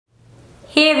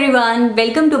Hey everyone,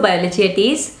 welcome to Biology at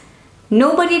Ease.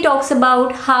 Nobody talks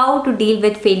about how to deal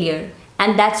with failure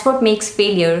and that's what makes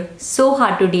failure so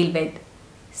hard to deal with.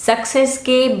 Success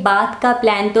के बाद का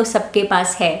plan तो सबके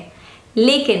पास है,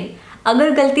 लेकिन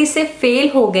अगर गलती से फेल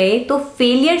हो गए तो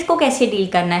फेलियर्स को कैसे डील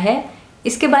करना है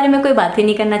इसके बारे में कोई बात ही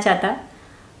नहीं करना चाहता।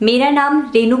 मेरा नाम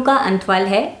रेणुका अंथवाल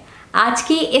है। आज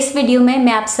की इस वीडियो में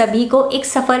मैं आप सभी को एक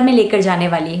सफ़र में लेकर जाने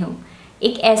वाली हूँ।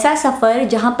 एक ऐसा सफ़र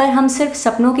जहाँ पर हम सिर्फ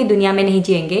सपनों की दुनिया में नहीं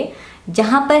जिएंगे,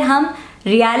 जहाँ पर हम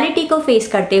रियलिटी को फेस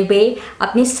करते हुए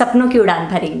अपने सपनों की उड़ान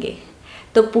भरेंगे।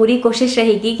 तो पूरी कोशिश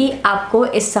रहेगी कि आपको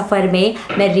इस सफ़र में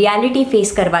मैं रियलिटी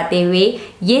फेस करवाते हुए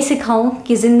ये सिखाऊं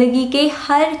कि ज़िंदगी के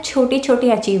हर छोटे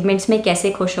छोटे अचीवमेंट्स में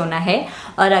कैसे खुश होना है,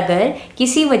 और अगर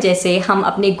किसी वजह से हम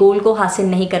अपने गोल को हासिल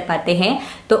नहीं कर पाते हैं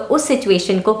तो उस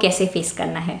सिचुएशन को कैसे फेस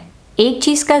करना है। एक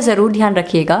चीज़ का ज़रूर ध्यान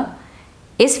रखिएगा,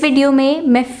 इस वीडियो में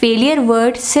मैं फेलियर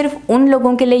वर्ड सिर्फ उन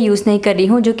लोगों के लिए यूज़ नहीं कर रही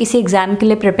हूँ जो किसी एग्ज़ाम के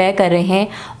लिए प्रिपेयर कर रहे हैं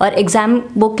और एग्ज़ाम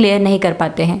वो क्लियर नहीं कर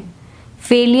पाते हैं।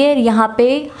 फेलियर यहाँ पे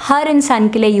हर इंसान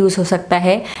के लिए यूज़ हो सकता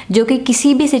है जो कि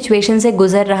किसी भी सिचुएशन से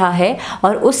गुज़र रहा है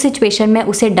और उस सिचुएशन में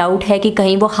उसे डाउट है कि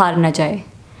कहीं वो हार ना जाए।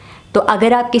 तो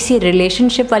अगर आप किसी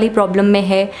रिलेशनशिप वाली प्रॉब्लम में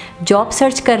है, जॉब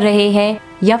सर्च कर रहे हैं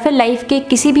या फिर लाइफ के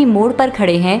किसी भी मोड़ पर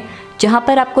खड़े हैं जहाँ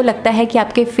पर आपको लगता है कि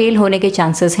आपके फेल होने के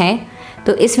चांसेस हैं,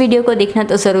 तो इस वीडियो को देखना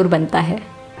तो ज़रूर बनता है।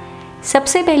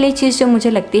 सबसे पहली चीज़ जो मुझे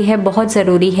लगती है बहुत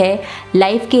ज़रूरी है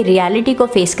लाइफ की रियलिटी को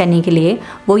फेस करने के लिए,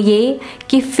 वो ये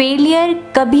कि फेलियर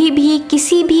कभी भी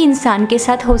किसी भी इंसान के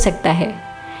साथ हो सकता है।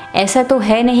 ऐसा तो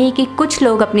है नहीं कि कुछ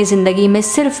लोग अपनी ज़िंदगी में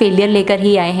सिर्फ फेलियर लेकर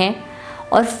ही आए हैं,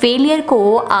 और फेलियर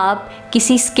को आप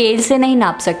किसी स्केल से नहीं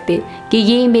नाप सकते कि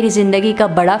ये मेरी ज़िंदगी का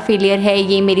बड़ा फेलियर है,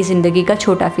 ये मेरी ज़िंदगी का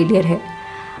छोटा फेलियर है।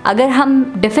 अगर हम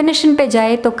डेफिनेशन पे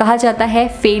जाए तो कहा जाता है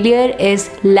फेलियर इज़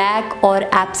लैक और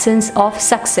एब्सेंस ऑफ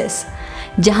सक्सेस।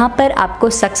 जहाँ पर आपको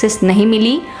सक्सेस नहीं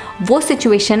मिली वो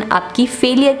सिचुएशन आपकी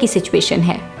फेलियर की सिचुएशन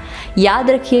है।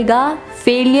 याद रखिएगा,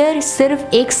 फेलियर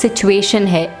सिर्फ एक सिचुएशन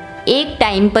है, एक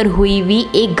टाइम पर हुई हुई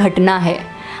एक घटना है,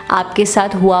 आपके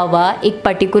साथ हुआ एक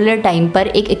पर्टिकुलर टाइम पर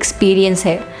एक एक्सपीरियंस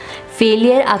है।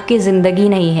 फेलियर आपकी ज़िंदगी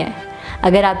नहीं है।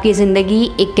 अगर आपकी ज़िंदगी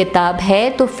एक किताब है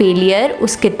तो फेलियर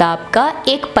उस किताब का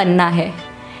एक पन्ना है।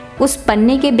 उस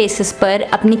पन्ने के बेसिस पर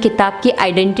अपनी किताब की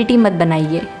आइडेंटिटी मत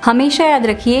बनाइए। हमेशा याद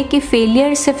रखिए कि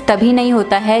फेलियर सिर्फ तभी नहीं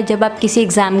होता है जब आप किसी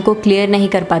एग्ज़ाम को क्लियर नहीं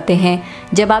कर पाते हैं,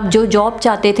 जब आप जो जॉब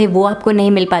चाहते थे वो आपको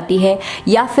नहीं मिल पाती है,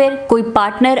 या फिर कोई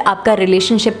पार्टनर आपका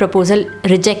रिलेशनशिप प्रपोजल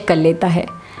रिजेक्ट कर लेता है।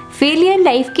 फेलियर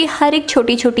लाइफ की हर एक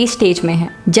छोटी छोटी स्टेज में है।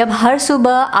 जब हर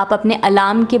सुबह आप अपने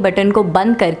अलार्म के बटन को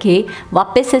बंद करके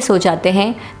वापस से सो जाते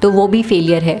हैं तो वो भी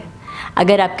फेलियर है।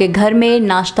 अगर आपके घर में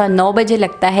नाश्ता 9 बजे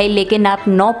लगता है लेकिन आप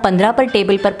 9:15 पर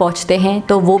टेबल पर पहुंचते हैं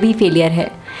तो वो भी फेलियर है।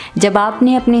 जब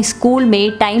आपने अपने स्कूल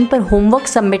में टाइम पर होमवर्क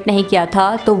सबमिट नहीं किया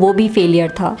था तो वो भी फेलियर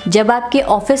था। जब आपके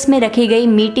ऑफिस में रखी गई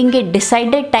मीटिंग के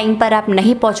डिसाइडेड टाइम पर आप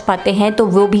नहीं पहुँच पाते हैं तो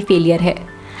वो भी फेलियर है।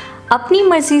 अपनी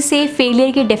मर्ज़ी से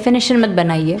फेलियर की डेफिनेशन मत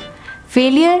बनाइए।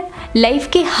 फेलियर लाइफ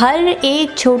के हर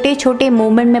एक छोटे छोटे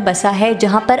मोमेंट में बसा है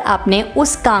जहाँ पर आपने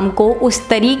उस काम को उस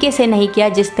तरीके से नहीं किया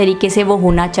जिस तरीके से वो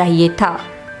होना चाहिए था।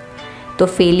 तो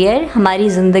फेलियर हमारी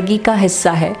ज़िंदगी का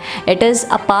हिस्सा है। It is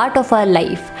a part of our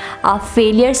life. आप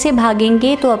फेलियर से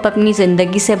भागेंगे तो आप अपनी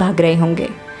ज़िंदगी से भाग रहे होंगे।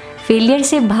 फेलियर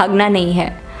से भागना नहीं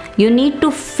है, you need to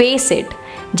face it.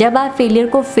 जब आप फेलियर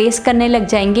को फेस करने लग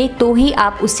जाएंगे तो ही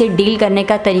आप उससे डील करने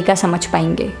का तरीका समझ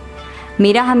पाएंगे।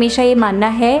 मेरा हमेशा ये मानना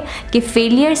है कि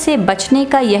फेलियर से बचने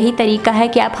का यही तरीका है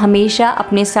कि आप हमेशा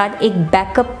अपने साथ एक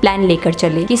बैकअप प्लान लेकर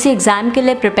चलें। किसी एग्ज़ाम के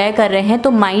लिए प्रिपेयर कर रहे हैं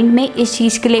तो माइंड में इस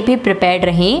चीज़ के लिए भी प्रिपेयर्ड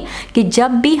रहें कि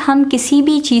जब भी हम किसी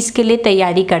भी चीज़ के लिए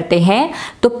तैयारी करते हैं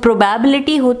तो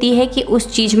प्रोबेबिलिटी होती है कि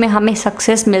उस चीज़ में हमें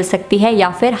सक्सेस मिल सकती है या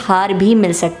फिर हार भी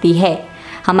मिल सकती है।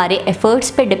 हमारे एफ़र्ट्स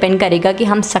पे डिपेंड करेगा कि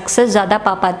हम सक्सेस ज़्यादा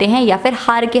पा पाते हैं या फिर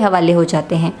हार के हवाले हो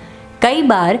जाते हैं। कई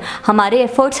बार हमारे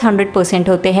एफ़र्ट्स 100%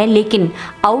 होते हैं लेकिन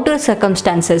आउटर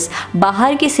सर्कमस्टांसेस,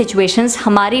 बाहर की सिचुएशंस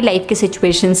हमारी लाइफ के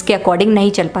सिचुएशंस के अकॉर्डिंग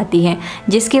नहीं चल पाती हैं,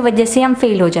 जिसकी वजह से हम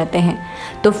फेल हो जाते हैं।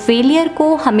 तो फेलियर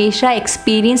को हमेशा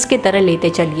एक्सपीरियंस की तरह लेते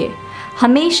चलिए।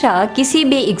 हमेशा किसी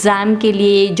भी एग्ज़ाम के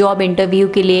लिए, जॉब इंटरव्यू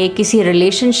के लिए, किसी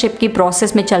रिलेशनशिप की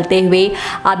प्रोसेस में चलते हुए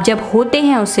आप जब होते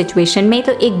हैं उस सिचुएशन में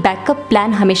तो एक बैकअप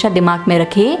प्लान हमेशा दिमाग में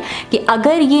रखें कि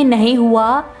अगर ये नहीं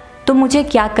हुआ तो मुझे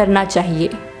क्या करना चाहिए,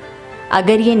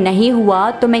 अगर ये नहीं हुआ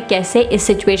तो मैं कैसे इस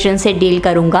सिचुएशन से डील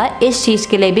करूँगा। इस चीज़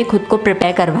के लिए भी खुद को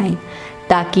प्रिपेयर करवाएं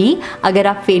ताकि अगर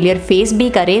आप फेलियर फेस भी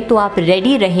करें तो आप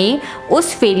रेडी रहें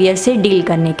उस फेलियर से डील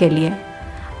करने के लिए।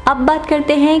 अब बात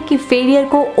करते हैं कि फेलियर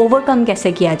को ओवरकम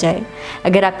कैसे किया जाए।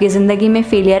 अगर आपकी ज़िंदगी में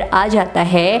फेलियर आ जाता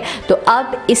है तो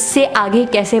अब इससे आगे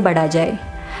कैसे बढ़ा जाए।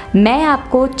 मैं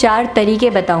आपको 4 तरीके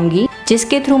बताऊंगी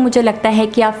जिसके थ्रू मुझे लगता है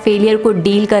कि आप फेलियर को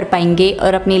डील कर पाएंगे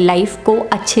और अपनी लाइफ को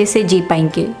अच्छे से जी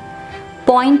पाएंगे।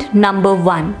 Point number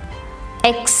 1,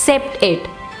 accept it.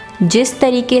 जिस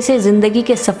तरीके से ज़िंदगी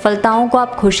के सफलताओं को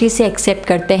आप खुशी से एक्सेप्ट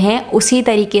करते हैं, उसी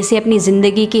तरीके से अपनी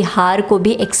ज़िंदगी की हार को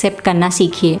भी एक्सेप्ट करना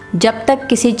सीखिए। जब तक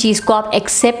किसी चीज़ को आप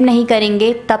एक्सेप्ट नहीं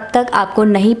करेंगे, तब तक आपको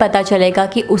नहीं पता चलेगा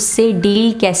कि उससे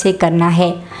डील कैसे करना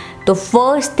है। तो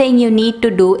first thing you need to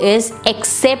do is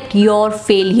accept your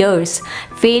failures.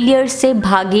 Failure से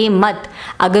भागे मत।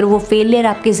 अगर वो फेलियर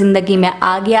आपकी ज़िंदगी में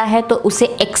आ गया है तो उसे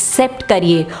एक्सेप्ट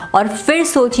करिए और फिर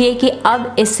सोचिए कि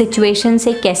अब इस सिचुएशन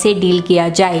से कैसे डील किया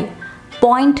जाए।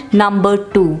 Point number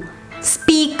 2,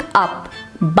 speak up.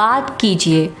 बात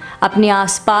कीजिए, अपने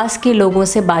आसपास के लोगों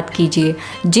से बात कीजिए।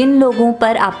 जिन लोगों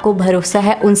पर आपको भरोसा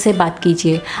है उनसे बात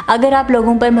कीजिए। अगर आप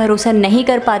लोगों पर भरोसा नहीं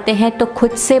कर पाते हैं तो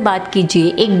खुद से बात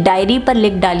कीजिए। एक डायरी पर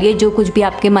लिख डालिए जो कुछ भी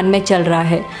आपके मन में चल रहा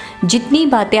है। जितनी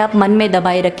बातें आप मन में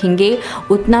दबाए रखेंगे,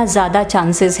 उतना ज़्यादा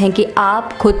चांसेस हैं कि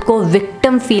आप खुद को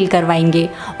विक्टिम फील करवाएंगे,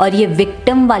 और ये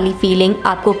विक्टिम वाली फीलिंग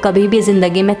आपको कभी भी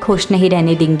ज़िंदगी में खुश नहीं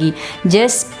रहने देंगी।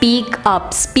 Just speak up,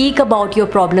 speak about your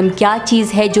problem. क्या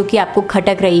चीज़ है जो कि आपको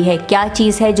खटक रही है, क्या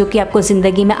चीज़ है जो कि आपको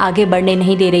ज़िंदगी में आगे बढ़ने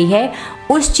नहीं दे रही है,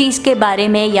 उस चीज़ के बारे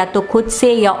में या तो खुद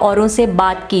से या औरों से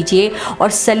बात कीजिए और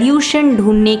सल्यूशन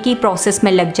ढूंढने की प्रोसेस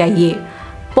में लग जाइए।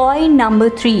 Point number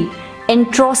 3,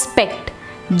 introspect.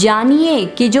 जानिए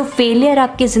कि जो फेलियर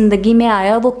आपकी ज़िंदगी में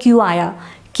आया वो क्यों आया।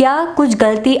 क्या कुछ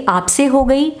गलती आपसे हो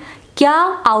गई? क्या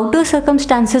आउटर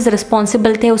सर्कमस्टांसेस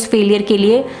रिस्पॉन्सिबल थे उस फेलियर के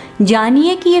लिए?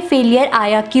 जानिए कि ये फेलियर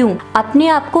आया क्यों। अपने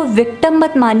आप को विक्टिम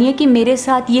मत मानिए कि मेरे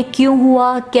साथ ये क्यों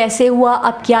हुआ, कैसे हुआ,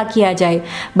 अब क्या किया जाए,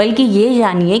 बल्कि ये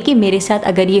जानिए कि मेरे साथ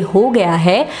अगर ये हो गया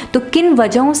है तो किन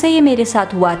वजहों से ये मेरे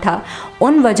साथ हुआ था।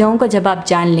 उन वजहों को जब आप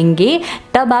जान लेंगे,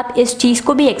 तब आप इस चीज़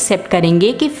को भी एक्सेप्ट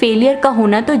करेंगे कि फेलियर का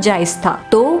होना तो जायज़ था।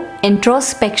 तो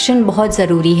इंट्रोस्पेक्शन बहुत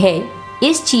ज़रूरी है।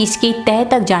 इस चीज़ की तह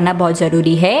तक जाना बहुत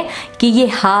ज़रूरी है कि ये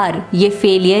हार, ये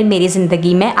फेलियर मेरी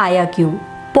ज़िंदगी में आया क्यों।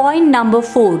 Point number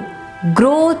 4,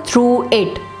 grow through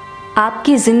it.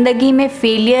 आपकी ज़िंदगी में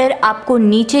फेलियर आपको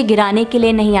नीचे गिराने के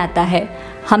लिए नहीं आता है।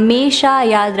 हमेशा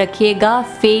याद रखिएगा,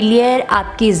 फेलियर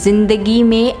आपकी ज़िंदगी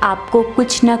में आपको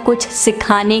कुछ ना कुछ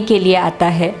सिखाने के लिए आता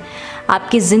है।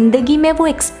 आपकी ज़िंदगी में वो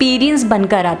एक्सपीरियंस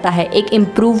बनकर आता है, एक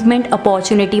इम्प्रूवमेंट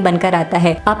अपॉर्चुनिटी बनकर आता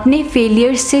है। अपने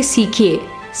फेलियर्स से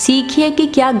सीखिए कि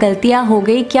क्या गलतियां हो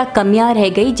गई, क्या कमियां रह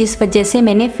गई जिस वजह से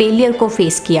मैंने फेलियर को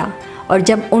फेस किया। और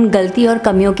जब उन गलती और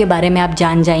कमियों के बारे में आप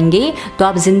जान जाएंगे तो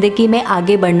आप ज़िंदगी में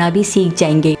आगे बढ़ना भी सीख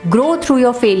जाएंगे। Grow through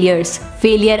your failures.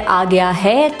 Failure आ गया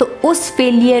है तो उस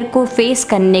फेलियर को फेस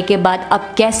करने के बाद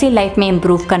अब कैसे लाइफ में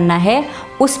इम्प्रूव करना है,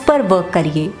 उस पर वर्क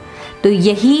करिए। तो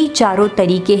यही चारों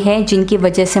तरीके हैं जिनकी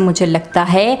वजह से मुझे लगता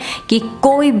है कि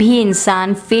कोई भी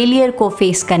इंसान फेलियर को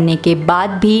फेस करने के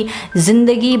बाद भी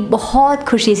ज़िंदगी बहुत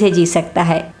खुशी से जी सकता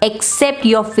है। Accept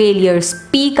your failure,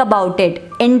 speak about it,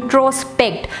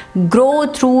 introspect, grow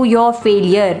through your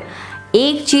failure.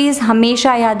 एक चीज़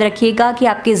हमेशा याद रखिएगा कि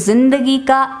आपकी ज़िंदगी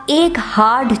का एक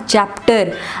हार्ड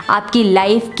चैप्टर आपकी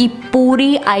लाइफ की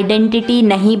पूरी आइडेंटिटी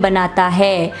नहीं बनाता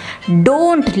है।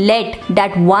 Don't let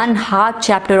that one hard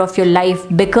chapter of your life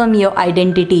become your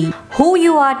identity. Who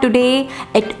you are today,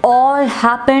 it all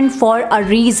happened for a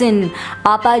reason।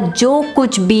 आप आज जो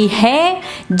कुछ भी है,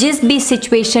 जिस भी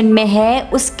सिचुएशन में है,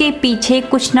 उसके पीछे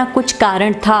कुछ ना कुछ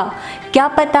कारण था। क्या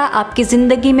पता आपकी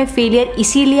ज़िंदगी में फेलियर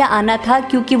इसीलिए आना था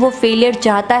क्योंकि वो फेलियर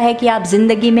चाहता है कि आप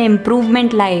ज़िंदगी में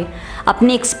इम्प्रूवमेंट लाएं,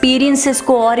 अपने एक्सपीरियंसेस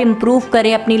को और इम्प्रूव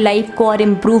करें, अपनी लाइफ को और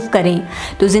इम्प्रूव करें।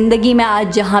 तो ज़िंदगी में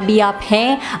आज जहाँ भी आप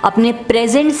हैं, अपने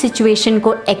प्रेजेंट सिचुएशन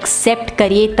को एक्सेप्ट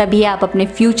करिए, तभी आप अपने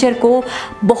फ्यूचर को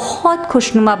बहुत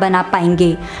खुशनुमा बना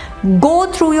पाएंगे। Go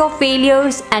through your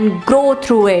failures and grow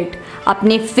through it.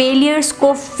 अपने फेलियर्स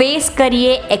को फेस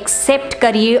करिए, एक्सेप्ट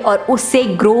करिए और उससे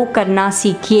ग्रो करना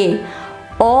सीखिए।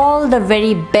 All the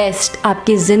very best.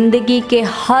 आपकी ज़िंदगी के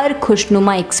हर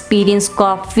खुशनुमा एक्सपीरियंस को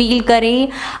आप फील करें,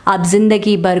 आप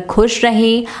ज़िंदगी भर खुश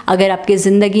रहें। अगर आपकी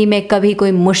ज़िंदगी में कभी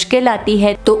कोई मुश्किल आती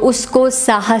है तो उसको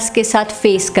साहस के साथ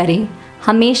फेस करें।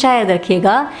 हमेशा याद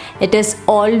रखिएगा, it is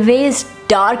always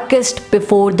darkest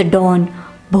before the don.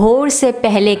 भोर से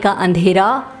पहले का अंधेरा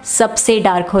सबसे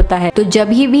डार्क होता है। तो जब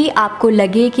भी आपको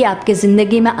लगे कि आपकी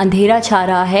ज़िंदगी में अंधेरा छा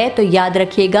रहा है तो याद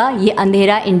रखिएगा, ये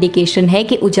अंधेरा इंडिकेशन है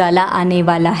कि उजाला आने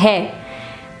वाला है।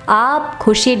 आप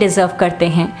खुशी डिज़र्व करते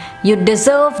हैं। You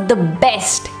deserve the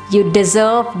best, you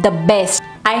deserve the best.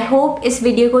 I hope इस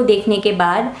वीडियो को देखने के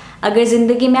बाद अगर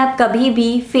ज़िंदगी में आप कभी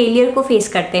भी फेलियर को फेस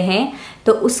करते हैं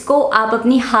तो उसको आप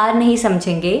अपनी हार नहीं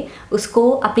समझेंगे, उसको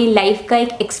अपनी लाइफ का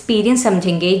एक एक्सपीरियंस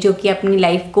समझेंगे जो कि अपनी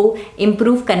लाइफ को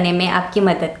इम्प्रूव करने में आपकी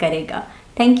मदद करेगा।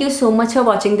 Thank you so much for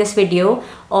watching this video.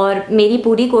 और मेरी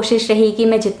पूरी कोशिश रही कि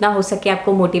मैं जितना हो सके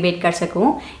आपको मोटिवेट कर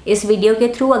सकूं। इस वीडियो के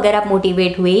थ्रू अगर आप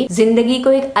मोटिवेट हुए, जिंदगी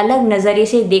को एक अलग नज़रिए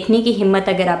से देखने की हिम्मत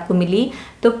अगर आपको मिली,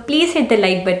 तो please hit the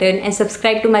like button and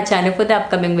subscribe to my channel for the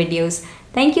upcoming videos.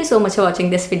 Thank you so much for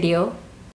watching this video.